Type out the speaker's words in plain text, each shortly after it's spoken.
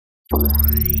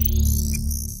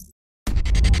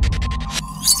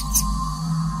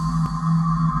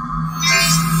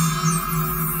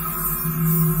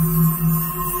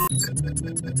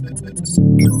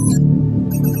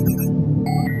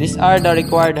are the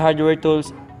required hardware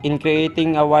tools in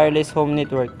creating a wireless home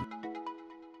network.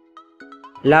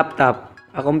 Laptop,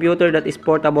 a computer that is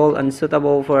portable and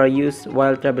suitable for use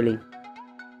while traveling.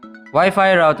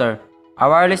 Wi-Fi router. A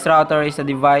wireless router is a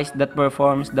device that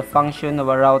performs the function of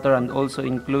a router and also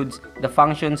includes the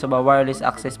functions of a wireless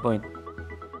access point.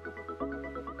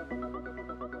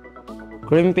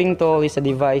 Crimping tool is a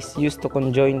device used to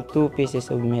conjoin two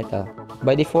pieces of metal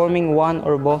by deforming one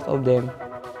or both of them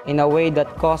in a way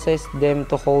that causes them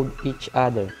to hold each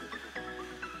other.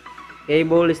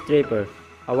 Cable stripper.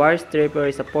 A wire stripper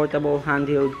is a portable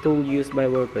handheld tool used by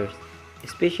workers,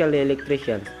 especially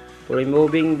electricians, for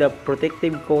removing the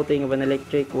protective coating of an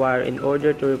electric wire in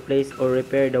order to replace or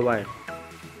repair the wire.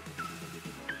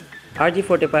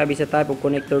 RJ45 is a type of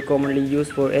connector commonly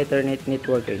used for Ethernet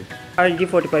networking.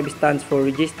 RJ45 stands for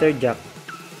register jack.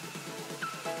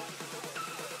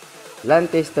 LAN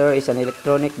tester is an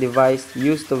electronic device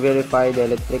used to verify the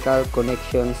electrical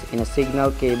connections in a signal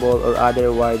cable or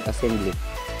other wired assembly.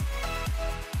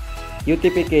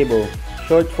 UTP cable,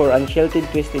 short for unshielded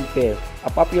twisted pair,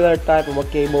 a popular type of a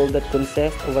cable that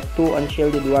consists of two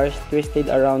unshielded wires twisted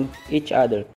around each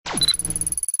other.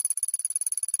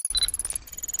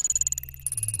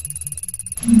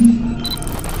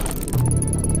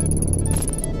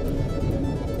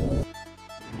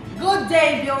 Good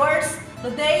day, viewers!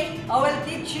 Today, I will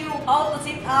teach you how to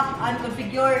set up and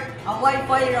configure a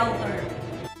Wi-Fi router.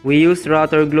 We use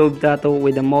router globe tattoo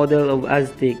with the model of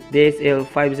Aztec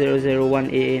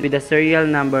DSL5001AN with the serial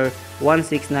number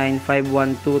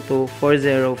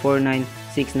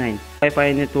 1695122404969.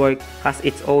 Wi-Fi network has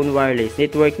its own wireless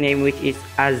network name, which is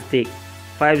Aztec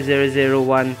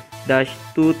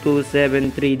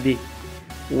 5001-2273D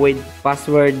with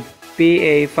password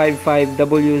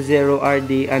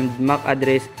PA55W0RD and MAC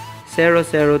address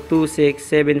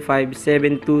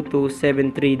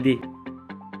 002675722773D.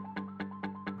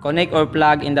 Connect or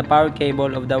plug in the power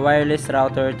cable of the wireless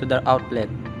router to the outlet.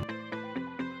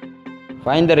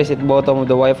 Find the reset button of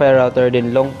the Wi-Fi router,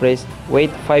 then long press.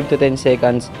 Wait 5 to 10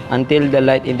 seconds until the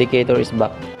light indicator is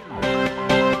back.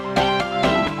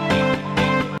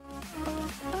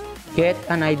 Get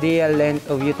an ideal length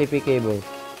of UTP cable,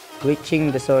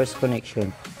 reaching the source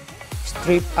connection.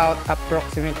 Strip out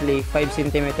approximately 5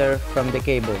 cm from the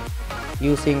cable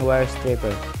using wire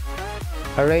stripper.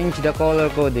 Arrange the color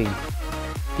coding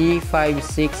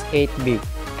T568B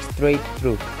straight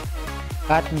through.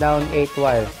 Cut down 8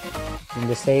 wires in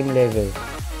the same level.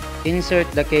 Insert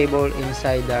the cable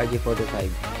inside the RJ45.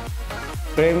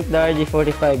 Crimp the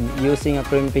RJ45 using a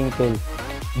crimping tool.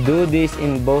 Do this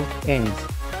in both ends.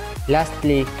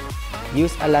 Lastly,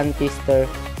 use a LAN tester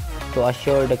to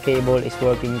assure the cable is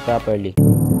working properly.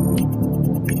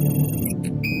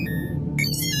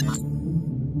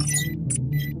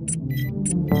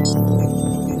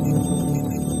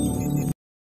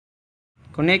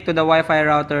 Connect to the Wi-Fi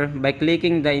router by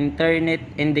clicking the Internet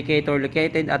indicator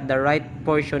located at the right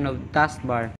portion of the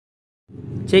taskbar.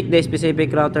 Check the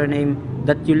specific router name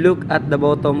that you looked at the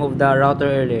bottom of the router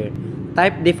earlier.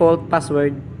 Type default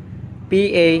password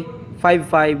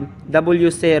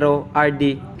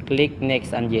PA55W0RD. Click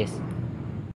Next and Yes.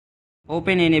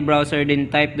 Open any browser, then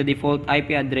type the default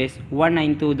IP address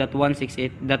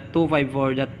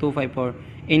 192.168.254.254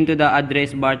 into the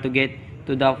address bar to get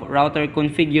to the router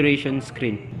configuration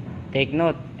screen. Take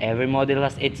note, every model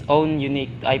has its own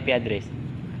unique IP address.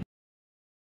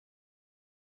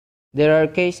 There are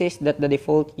cases that the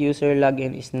default user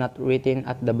login is not written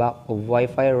at the back of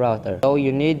Wi-Fi router, so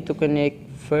you need to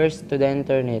connect first to the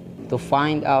internet to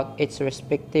find out its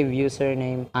respective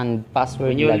username and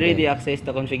password. When you already access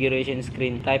the configuration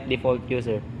screen, type default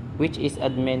user, which is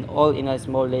admin, all in a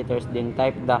small letters, then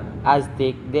type the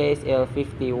Aztec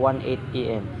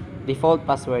DSL5018EN. Default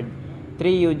password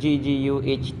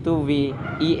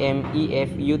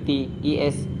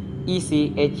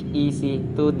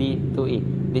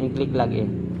 3UGGUH2VEMEFUTESECHEC2D2E. Then click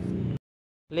login.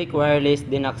 Click wireless,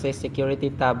 then access security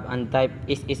tab and type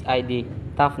SSID,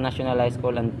 TAF nationalized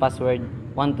colon password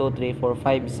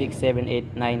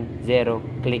 12345678990.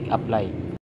 Click apply.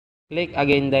 Click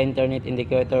again the internet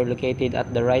indicator located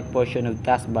at the right portion of the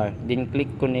taskbar. Then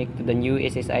click connect to the new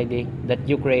SSID that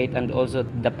you create and also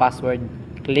the password.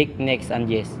 Click next and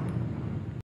yes.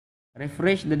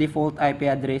 Refresh the default IP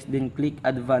address, then click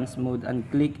advanced mode and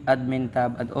click admin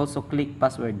tab and also click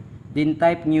password. Then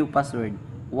type new password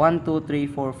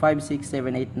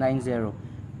 12345678990,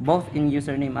 both in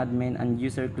username admin and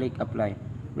user. Click apply.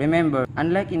 Remember,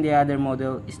 unlike in the other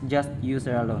model, it's just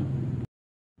user alone.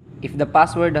 If the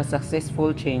password has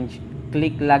successful change,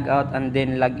 click log out and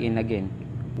then log in again.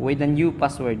 with a new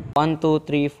password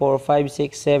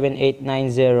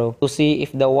 123456789 to see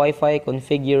if the Wi-Fi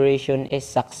configuration is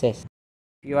success.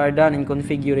 If you are done in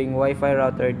configuring Wi-Fi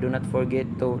router, do not forget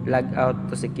to log out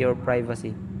to secure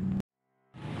privacy.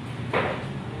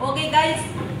 Okay guys,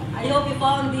 I hope you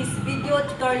found this video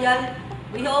tutorial.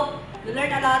 We hope you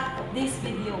learned a lot of this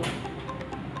video.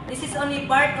 This is only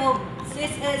part of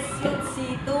CSS Suite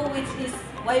C2, which is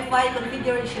Wi-Fi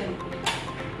configuration.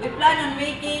 We plan on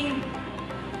making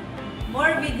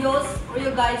more videos for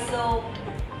you guys, so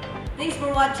thanks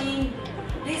for watching.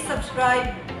 Please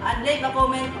subscribe and leave a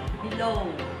comment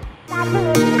below.